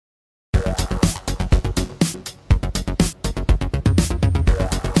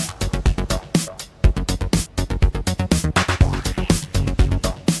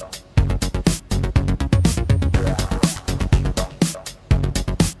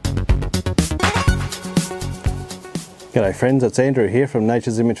G'day friends, it's Andrew here from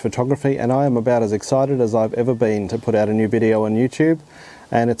Nature's Image Photography, and I am about as excited as I've ever been to put out a new video on YouTube.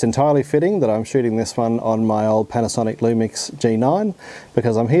 And it's entirely fitting that I'm shooting this one on my old Panasonic Lumix G9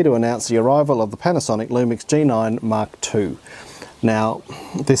 because I'm here to announce the arrival of the Panasonic Lumix G9 Mark II. Now,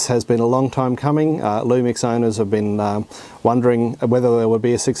 this has been a long time coming. Lumix owners have been wondering whether there would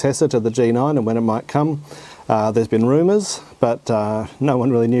be a successor to the G9 and when it might come. There's been rumours, but no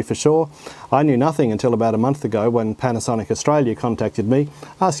one really knew for sure. I knew nothing until about a month ago when Panasonic Australia contacted me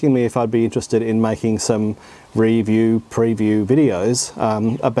asking me if I'd be interested in making some preview videos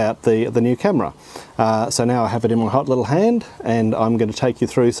about the new camera. So now I have it in my hot little hand and I'm going to take you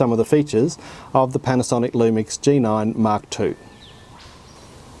through some of the features of the Panasonic Lumix G9 Mark II.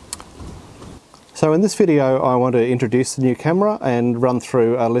 So in this video I want to introduce the new camera and run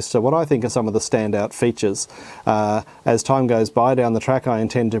through a list of what I think are some of the standout features. As time goes by down the track, I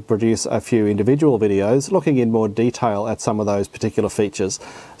intend to produce a few individual videos looking in more detail at some of those particular features.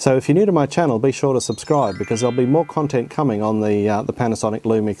 So if you're new to my channel, be sure to subscribe because there'll be more content coming on the Panasonic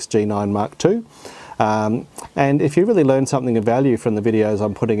Lumix G9 Mark II. And if you really learn something of value from the videos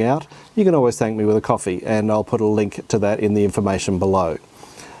I'm putting out, you can always thank me with a coffee, and I'll put a link to that in the information below.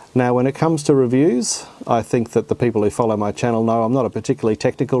 Now, when it comes to reviews, I think that the people who follow my channel know I'm not a particularly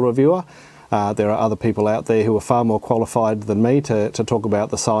technical reviewer. There are other people out there who are far more qualified than me to talk about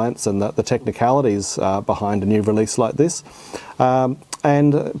the science and the technicalities behind a new release like this. And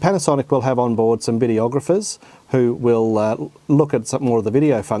Panasonic will have on board some videographers who will look at some more of the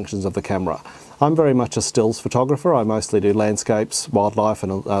video functions of the camera. I'm very much a stills photographer. I mostly do landscapes, wildlife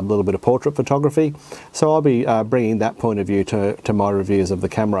and a little bit of portrait photography. So I'll be bringing that point of view to my reviews of the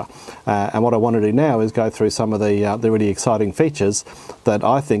camera. And what I want to do now is go through some of the really exciting features that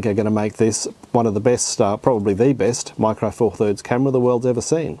I think are going to make this one of the best, probably the best, Micro Four Thirds camera the world's ever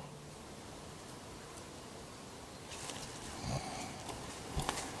seen.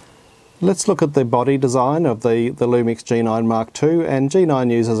 Let's look at the body design of the Lumix G9 Mark II, and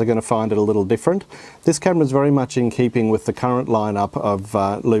G9 users are going to find it a little different. This camera is very much in keeping with the current lineup of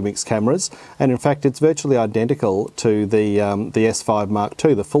Lumix cameras, and in fact it's virtually identical to the S5 Mark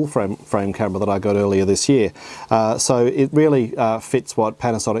II, the full frame camera that I got earlier this year. So it really fits what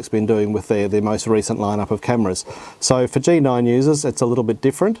Panasonic's been doing with their most recent lineup of cameras. So for G9 users it's a little bit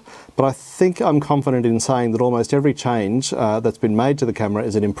different, but I think I'm confident in saying that almost every change that's been made to the camera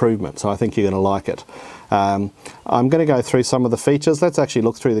is an improvement. So I think you're going to like it. I'm going to go through some of the features. Let's actually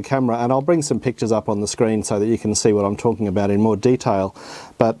look through the camera, and I'll bring some pictures up on the screen so that you can see what I'm talking about in more detail.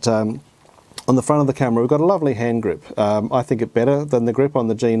 But on the front of the camera we've got a lovely hand grip. I think it better than the grip on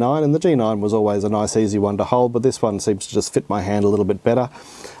the G9, and the G9 was always a nice easy one to hold, but this one seems to just fit my hand a little bit better.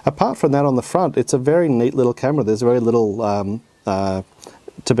 Apart from that, on the front it's a very neat little camera. There's very little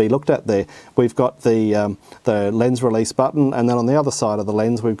to be looked at there. We've got the lens release button, and then on the other side of the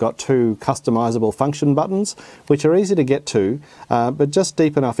lens we've got two customizable function buttons which are easy to get to, but just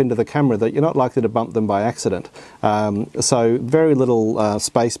deep enough into the camera that you're not likely to bump them by accident. So very little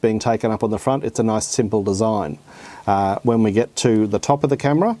space being taken up on the front. It's a nice simple design. When we get to the top of the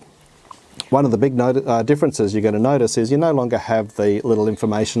camera, one of the big differences you're going to notice is you no longer have the little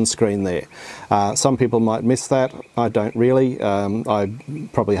information screen there. Some people might miss that. I don't really. I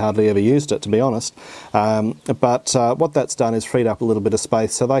probably hardly ever used it, to be honest. But what that's done is freed up a little bit of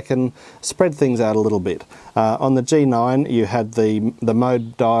space so they can spread things out a little bit. On the G9 you had the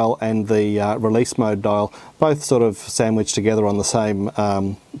mode dial and the release mode dial both sort of sandwiched together on the same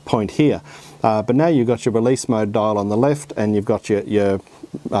point here. But now you've got your release mode dial on the left and you've got your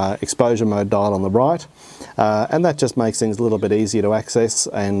exposure mode dial on the right, and that just makes things a little bit easier to access,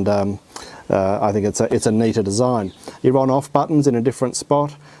 and I think it's a neater design. Your on-off buttons in a different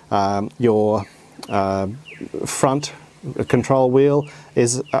spot. Your front control wheel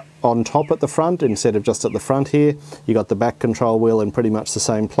is on top at the front instead of just at the front here. You got the back control wheel in pretty much the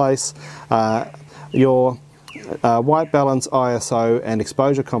same place. Your white balance, ISO and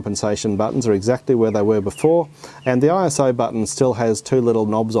exposure compensation buttons are exactly where they were before, and the ISO button still has two little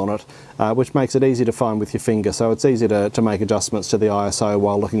knobs on it, which makes it easy to find with your finger, so it's easy to make adjustments to the ISO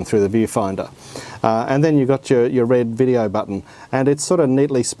while looking through the viewfinder. And then you've got your red video button, and it's sort of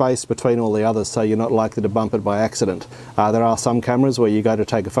neatly spaced between all the others so you're not likely to bump it by accident. There are some cameras where you go to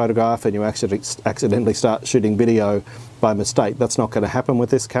take a photograph and you accidentally start shooting video by mistake. That's not going to happen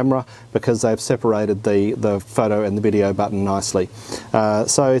with this camera because they've separated the photo and the video button nicely.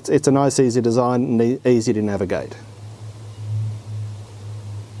 So it's a nice easy design and easy to navigate.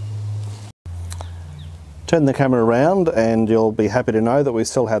 Turn the camera around and you'll be happy to know that we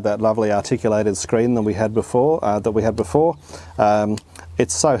still have that lovely articulated screen that we had before.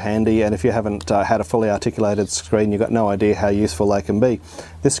 it's so handy, and if you haven't had a fully articulated screen, you've got no idea how useful they can be.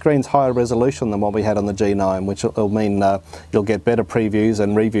 This screen's higher resolution than what we had on the G9, which will mean you'll get better previews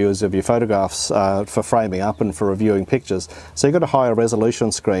and reviews of your photographs for framing up and for reviewing pictures. So you've got a higher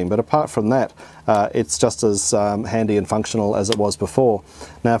resolution screen, but apart from that, it's just as handy and functional as it was before.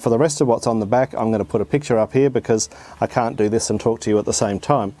 Now for the rest of what's on the back, I'm going to put a picture up here because I can't do this and talk to you at the same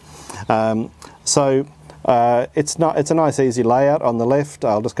time. It's a nice easy layout. On the left,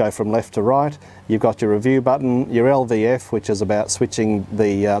 I'll just go from left to right. You've got your review button, your LVF, which is about switching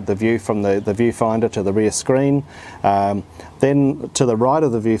the view from the viewfinder to the rear screen. Then to the right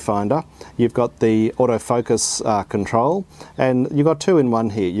of the viewfinder, you've got the autofocus control, and you've got two in one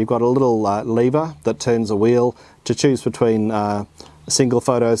here. You've got a little lever that turns a wheel to choose between single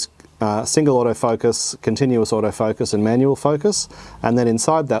autofocus, continuous autofocus and manual focus, and then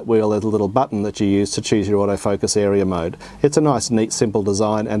inside that wheel there's a little button that you use to choose your autofocus area mode. It's a nice, neat, simple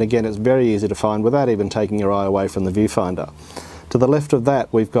design, and again it's very easy to find without even taking your eye away from the viewfinder. To the left of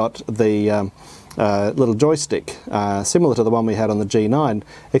that we've got the little joystick, similar to the one we had on the G9,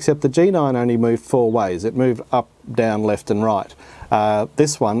 except the G9 only moved 4 ways. It moved up, down, left and right.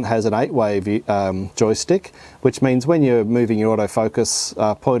 This one has an 8-way joystick, which means when you're moving your autofocus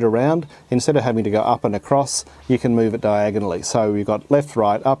point around, instead of having to go up and across, you can move it diagonally. So you've got left,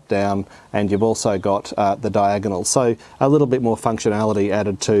 right, up, down, and you've also got the diagonal. So a little bit more functionality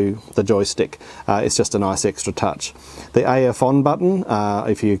added to the joystick. It's just a nice extra touch. The AF on button,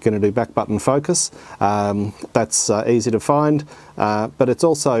 if you're going to do back button focus, that's easy to find. But it's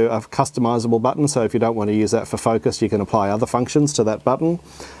also a customizable button, so if you don't want to use that for focus, you can apply other functions to that button.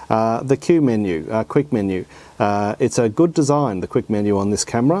 The Q menu, quick menu. It's a good design, the quick menu on this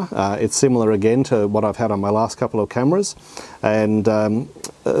camera. It's similar again to what I've had on my last couple of cameras, and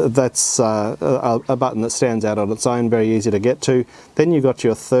that's a button that stands out on its own, very easy to get to. Then you've got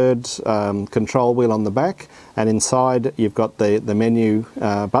your third control wheel on the back, and inside you've got the menu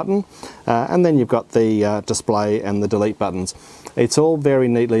button, and then you've got the display and the delete buttons. It's all very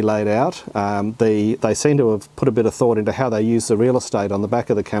neatly laid out. They seem to have put a bit of thought into how they use the real estate on the back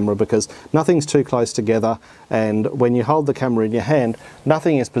of the camera, because nothing's too close together, and when you hold the camera in your hand,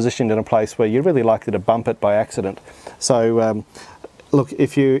 nothing is positioned in a place where you're really likely to bump it by accident. So look,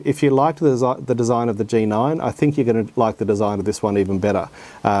 if you liked the design of the G9, I think you're going to like the design of this one even better.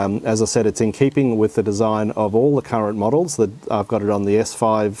 As I said, it's in keeping with the design of all the current models. I've got it on the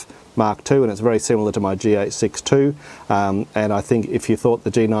S5 Mark II, and it's very similar to my G8 II. And I think if you thought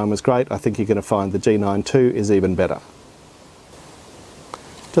the G9 was great, I think you're going to find the G9 II is even better.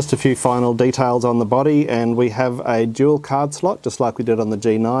 Just a few final details on the body, and we have a dual card slot just like we did on the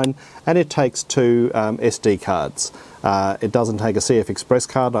G9, and it takes 2 SD cards. It doesn't take a CF Express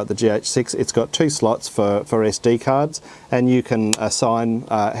card like the GH6. It's got 2 slots for SD cards, and you can assign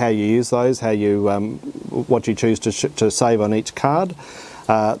how you use those, what you choose to save on each card.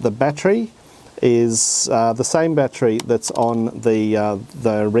 The battery is the same battery that's on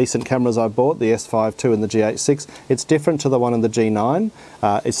the recent cameras I bought, the S5 II and the GH6. It's different to the one in the G9.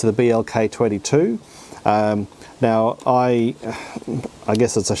 It's the BLK22. Now, I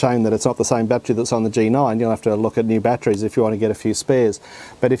guess it's a shame that it's not the same battery that's on the G9. You'll have to look at new batteries if you want to get a few spares.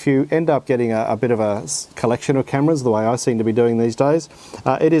 But if you end up getting a bit of a collection of cameras, the way I seem to be doing these days,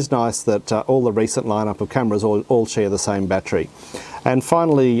 it is nice that all the recent lineup of cameras all share the same battery. And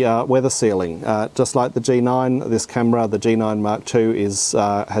finally, weather sealing. Just like the G9, this camera, the G9 Mark II,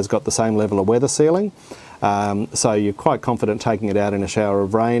 has got the same level of weather sealing. So you're quite confident taking it out in a shower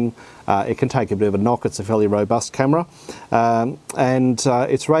of rain. It can take a bit of a knock. It's a fairly robust camera. And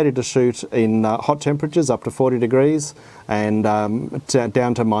it's rated to shoot in hot temperatures up to 40 degrees and down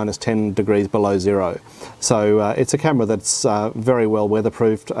to -10 degrees below zero. So it's a camera that's very well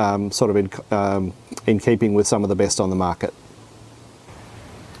weatherproofed, sort of in keeping with some of the best on the market.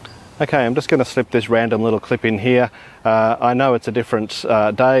 Okay, I'm just going to slip this random little clip in here. I know it's a different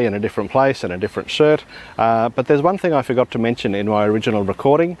day and a different place and a different shirt, but there's one thing I forgot to mention in my original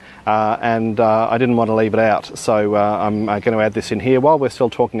recording, and I didn't want to leave it out, so I'm going to add this in here while we're still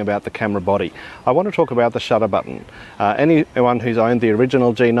talking about the camera body. I want to talk about the shutter button. Anyone who's owned the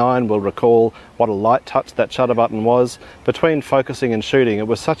original G9 will recall what a light touch that shutter button was. Between focusing and shooting, it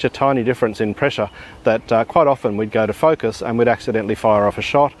was such a tiny difference in pressure that quite often we'd go to focus and we'd accidentally fire off a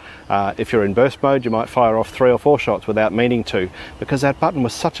shot, If you're in burst mode, you might fire off 3 or 4 shots without meaning to, because that button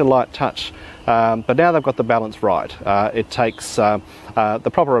was such a light touch. But now they've got the balance right. It takes the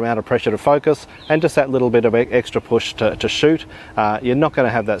proper amount of pressure to focus and just that little bit of extra push to shoot. You're not going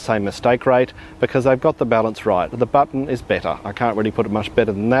to have that same mistake rate because they've got the balance right. The button is better. I can't really put it much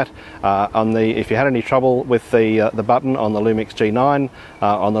better than that. If you had any trouble with the button on the Lumix G9,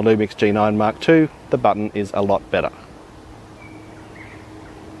 on the Lumix G9 Mark II, the button is a lot better.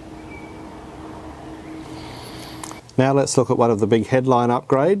 Now let's look at one of the big headline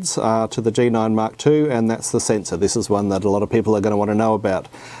upgrades to the G9 Mark II, and that's the sensor. This is one that a lot of people are going to want to know about.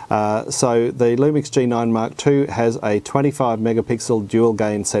 So the Lumix G9 Mark II has a 25 megapixel dual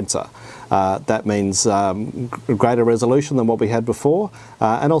gain sensor. That means greater resolution than what we had before,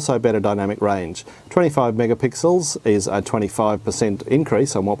 and also better dynamic range. 25 megapixels is a 25%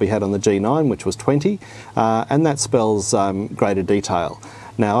 increase on what we had on the G9, which was 20, and that spells greater detail.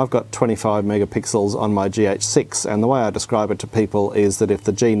 Now I've got 25 megapixels on my GH6, and the way I describe it to people is that if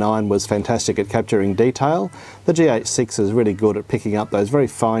the G9 was fantastic at capturing detail, the GH6 is really good at picking up those very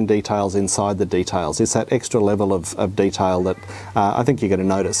fine details inside the details. It's that extra level of detail that I think you're going to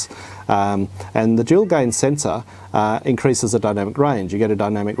notice. And the dual gain sensor increases the dynamic range. You get a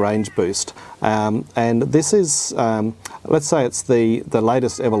dynamic range boost. And this is, let's say it's the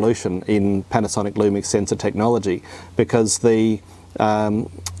latest evolution in Panasonic Lumix sensor technology, because the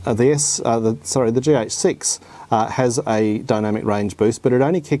GH6 has a dynamic range boost, but it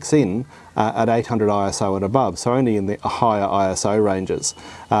only kicks in at 800 ISO and above, so only in the higher ISO ranges.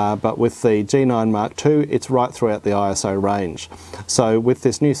 But with the G9 Mark II, it's right throughout the ISO range. So with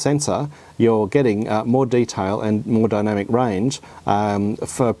this new sensor, you're getting more detail and more dynamic range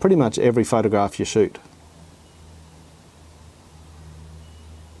for pretty much every photograph you shoot.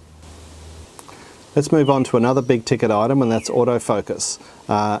 Let's move on to another big ticket item, and that's autofocus.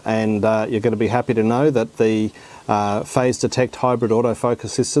 You're going to be happy to know that the phase detect hybrid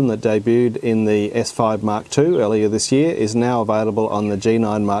autofocus system that debuted in the S5 Mark II earlier this year is now available on the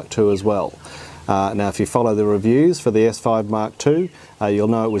G9 Mark II as well. Now if you follow the reviews for the S5 Mark II, you'll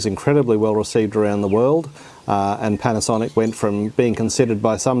know it was incredibly well received around the world, and Panasonic went from being considered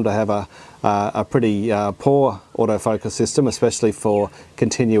by some to have a pretty poor autofocus system, especially for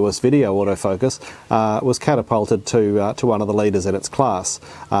continuous video autofocus, was catapulted to one of the leaders in its class,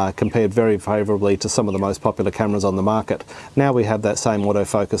 compared very favourably to some of the most popular cameras on the market. Now we have that same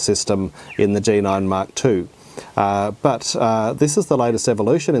autofocus system in the G9 Mark II. But this is the latest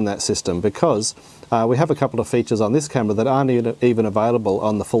evolution in that system, because we have a couple of features on this camera that aren't even available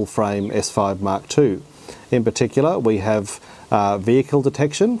on the full frame S5 Mark II. In particular, we have vehicle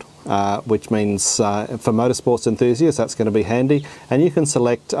detection, which means for motorsports enthusiasts that's going to be handy, and you can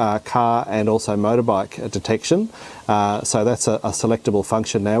select car and also motorbike detection. So that's a selectable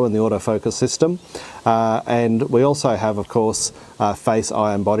function now in the autofocus system. And we also have, of course, face,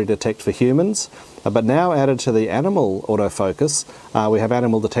 eye and body detect for humans. But now added to the animal autofocus, we have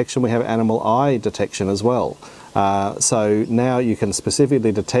animal detection, we have animal eye detection as well. So now you can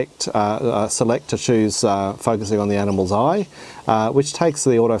specifically detect, select to choose focusing on the animal's eye, which takes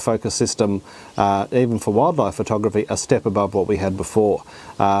the autofocus system, even for wildlife photography, a step above what we had before.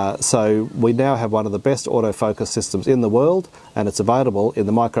 So we now have one of the best autofocus systems in the world, and it's available in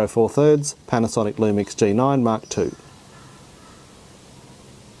the Micro Four Thirds Panasonic Lumix G9 Mark II.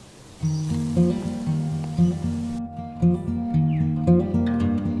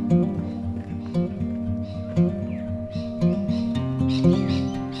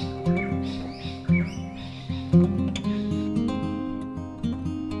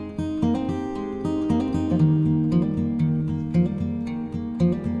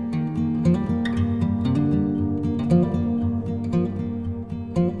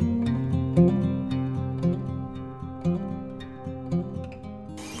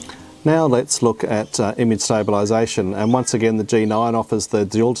 Now let's look at image stabilisation, and once again the G9 offers the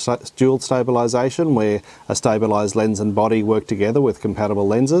dual stabilisation, where a stabilised lens and body work together with compatible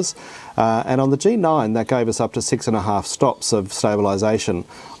lenses, and on the G9 that gave us up to 6.5 stops of stabilisation.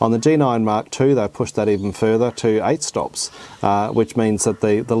 On the G9 Mark II they pushed that even further to 8 stops, which means that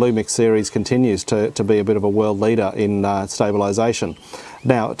the Lumix series continues to be a bit of a world leader in stabilisation.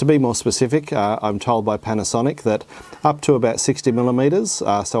 Now, to be more specific, I'm told by Panasonic that up to about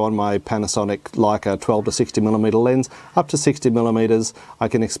 60mm, so on my Panasonic Leica 12 to 60mm lens, up to 60mm, I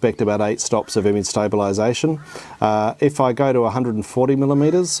can expect about 8 stops of image stabilisation. If I go to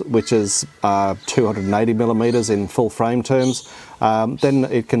 140mm, which is 280mm in full frame terms, then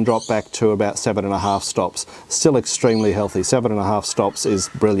it can drop back to about 7.5 stops. Still extremely healthy. 7.5 stops is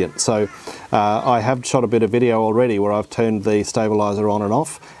brilliant. So I have shot a bit of video already where I've turned the stabilizer on and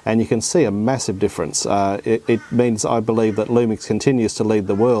off, and you can see a massive difference. It means, I believe, that Lumix continues to lead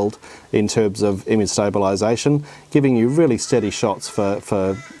the world in terms of image stabilization, giving you really steady shots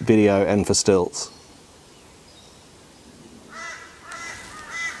for video and for stills.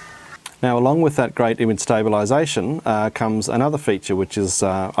 Now, along with that great image stabilization comes another feature which is,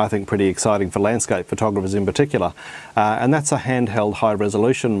 I think, pretty exciting for landscape photographers in particular, and that's a handheld high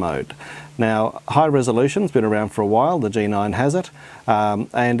resolution mode. Now, high resolution's been around for a while, the G9 has it,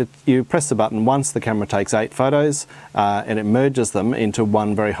 and you press the button once, the camera takes 8 photos and it merges them into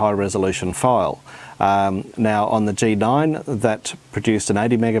one very high resolution file. Now, on the G9, that produced an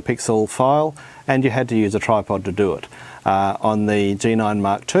 80 megapixel file, and you had to use a tripod to do it. On the G9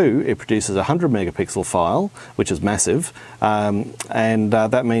 Mark II, it produces a 100 megapixel file, which is massive, and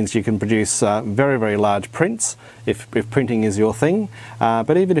that means you can produce very, very large prints if printing is your thing.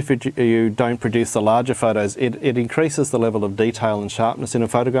 But even if you don't produce the larger photos, it increases the level of detail and sharpness in a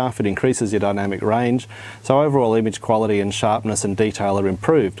photograph. It increases your dynamic range, so overall image quality and sharpness and detail are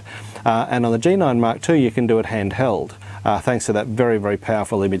improved. And on the G9 Mark II, you can do it handheld, thanks to that very, very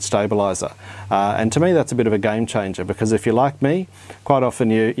powerful image stabilizer. And to me, that's a bit of a game changer, because if you're like me, quite often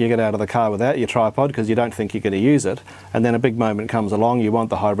you get out of the car without your tripod because you don't think you're going to use it, and then a big moment comes along, you want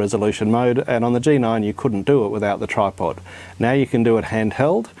the high resolution mode, and on the G9 you couldn't do it without the tripod. Now you can do it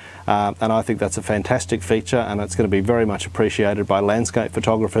handheld, and I think that's a fantastic feature, and it's going to be very much appreciated by landscape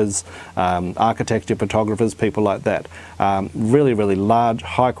photographers, architecture photographers, people like that. Really, really large,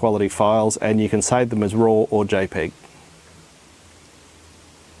 high quality files, and you can save them as RAW or JPEG.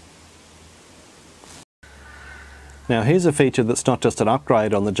 Now, here's a feature that's not just an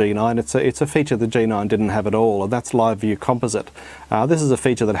upgrade on the G9, it's a feature the G9 didn't have at all, and that's Live View Composite. This is a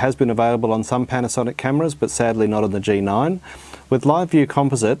feature that has been available on some Panasonic cameras, but sadly not on the G9. With Live View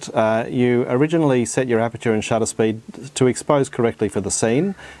Composite, you originally set your aperture and shutter speed to expose correctly for the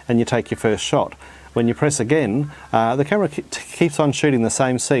scene, and you take your first shot. When you press again, the camera keeps on shooting the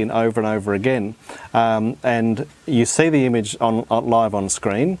same scene over and over again, and you see the image live on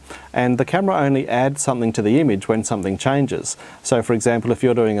screen, and the camera only adds something to the image when something changes. So for example, if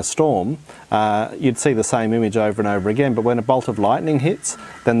you're doing a storm, you'd see the same image over and over again, but when a bolt of lightning hits,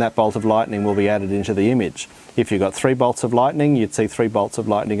 then that bolt of lightning will be added into the image. If you've got 3 bolts of lightning, you'd see 3 bolts of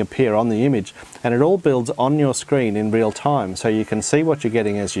lightning appear on the image, and it all builds on your screen in real time, so you can see what you're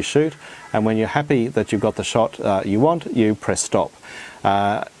getting as you shoot, and when you're happy that you've got the shot you want, you press stop.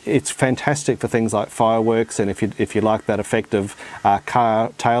 It's fantastic for things like fireworks, and if you like that effect of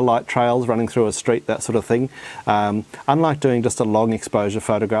car tail light trails running through a street, that sort of thing. Unlike doing just a long exposure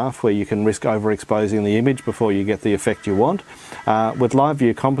photograph where you can risk overexposing the image before you get the effect you want, with Live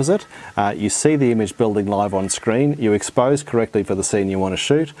View Composite, you see the image building live on screen, you expose correctly for the scene you want to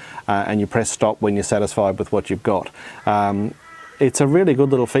shoot, and you press stop when you're satisfied with what you've got. It's a really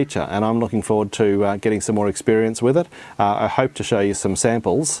good little feature, and I'm looking forward to getting some more experience with it. I hope to show you some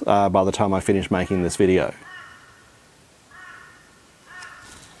samples by the time I finish making this video.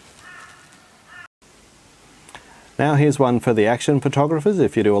 Now here's one for the action photographers,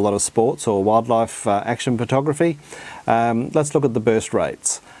 if you do a lot of sports or wildlife action photography. Let's look at the burst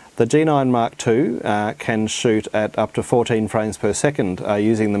rates. The G9 Mark II can shoot at up to 14 frames per second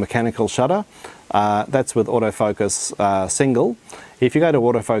using the mechanical shutter. That's with autofocus single. If you go to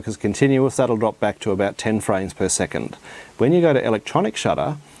autofocus continuous, that'll drop back to about 10 frames per second. When you go to electronic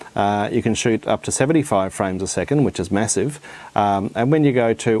shutter, you can shoot up to 75 frames a second, which is massive. And when you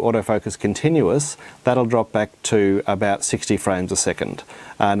go to autofocus continuous, that'll drop back to about 60 frames a second.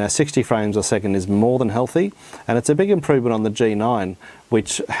 Now 60 frames a second is more than healthy, and it's a big improvement on the G9,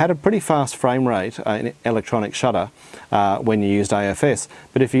 which had a pretty fast frame rate in electronic shutter when you used AFS.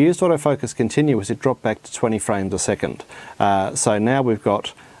 But if you used autofocus continuous, it dropped back to 20 frames a second. So now we've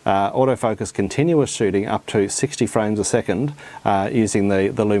got autofocus continuous shooting up to 60 frames a second using the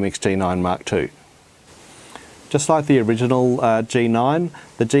Lumix G9 Mark II. Just like the original G9,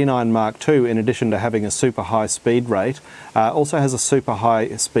 the G9 Mark II, in addition to having a super high speed rate, also has a super high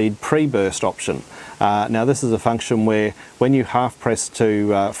speed pre-burst option. Now this is a function where when you half press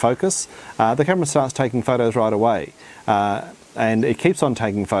to focus, the camera starts taking photos right away. And it keeps on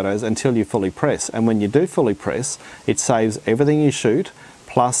taking photos until you fully press, and when you do fully press, it saves everything you shoot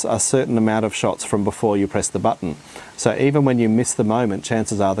plus a certain amount of shots from before you press the button. So even when you miss the moment,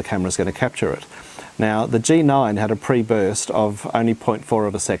 chances are the camera's going to capture it. Now the G9 had a pre-burst of only 0.4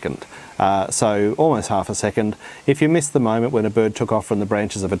 of a second, so almost half a second. If you missed the moment when a bird took off from the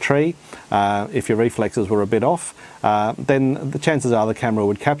branches of a tree, if your reflexes were a bit off, then the chances are the camera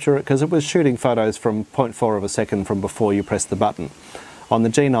would capture it because it was shooting photos from 0.4 of a second from before you pressed the button. On the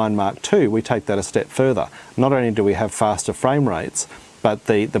G9 Mark II, we take that a step further. Not only do we have faster frame rates, but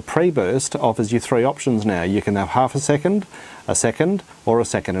the pre-burst offers you 3 options now. You can have half a second, or a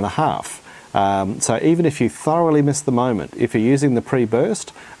second and a half. So even if you thoroughly miss the moment, if you're using the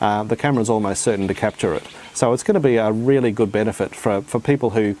pre-burst, the camera's almost certain to capture it. So it's going to be a really good benefit for people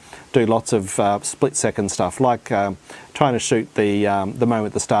who do lots of split-second stuff, like trying to shoot the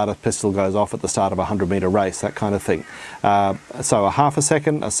moment the starter pistol goes off at the start of a 100-metre race, that kind of thing. So a half a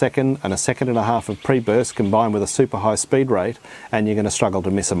second, and a second and a half of pre-burst combined with a super high speed rate, and you're going to struggle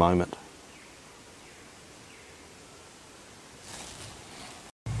to miss a moment.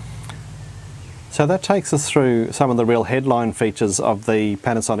 So that takes us through some of the real headline features of the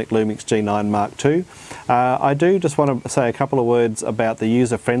Panasonic Lumix G9 Mark II. I do just want to say a couple of words about the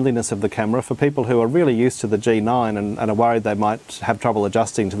user-friendliness of the camera for people who are really used to the G9 and are worried they might have trouble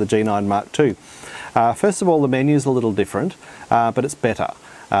adjusting to the G9 Mark II. First of all, the menu's a little different, but it's better.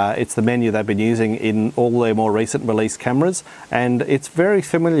 It's the menu they've been using in all their more recent release cameras, and it's very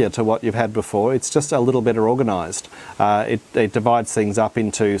familiar to what you've had before. It's just a little better organised. It divides things up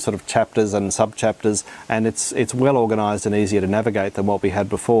into sort of chapters and sub-chapters, and it's well organised and easier to navigate than what we had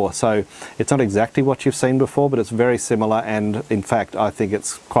before. So it's not exactly what you've seen before, but it's very similar, and in fact I think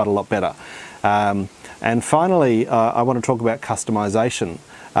it's quite a lot better. And finally, I want to talk about customisation.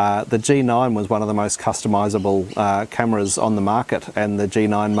 The G9 was one of the most customisable cameras on the market, and the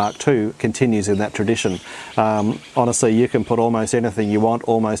G9 Mark II continues in that tradition. Honestly, you can put almost anything you want,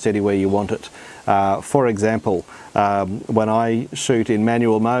 almost anywhere you want it. For example, when I shoot in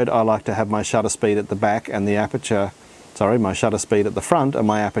manual mode, I like to have my shutter speed at the back and the aperture, my shutter speed at the front and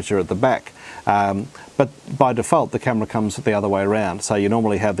my aperture at the back. But by default the camera comes the other way around, so you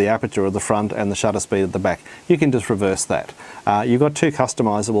normally have the aperture at the front and the shutter speed at the back. You can just reverse that. You've got 2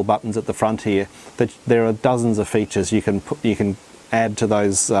 customizable buttons at the front here. There are dozens of features you can add to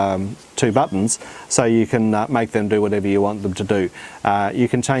those 2 buttons, so you can make them do whatever you want them to do. You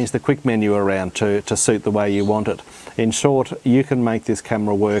can change the quick menu around to suit the way you want it. In short, you can make this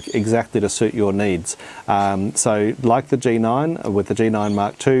camera work exactly to suit your needs. So like the G9, with the G9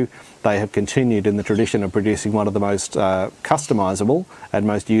 Mark II, they have continued in the tradition of producing one of the most customisable and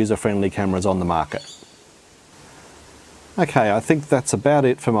most user-friendly cameras on the market. Okay, I think that's about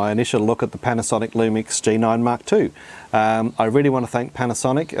it for my initial look at the Panasonic Lumix G9 Mark II. I really want to thank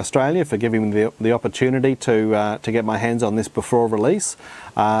Panasonic Australia for giving me the opportunity to get my hands on this before release,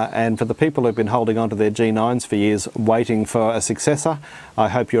 and for the people who've been holding on to their G9s for years waiting for a successor, I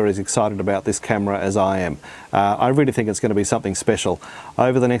hope you're as excited about this camera as I am. I really think it's going to be something special.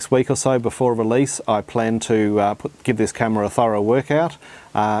 Over the next week or so before release, I plan to give this camera a thorough workout,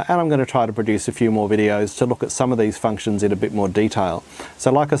 and I'm going to try to produce a few more videos to look at some of these functions in a bit more detail.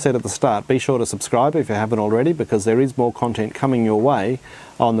 So like I said at the start, be sure to subscribe if you haven't already, because there is more content coming your way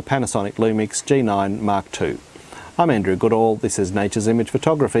on the Panasonic Lumix G9 Mark II. I'm Andrew Goodall, this is Nature's Image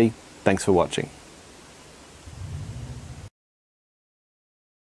Photography. Thanks for watching.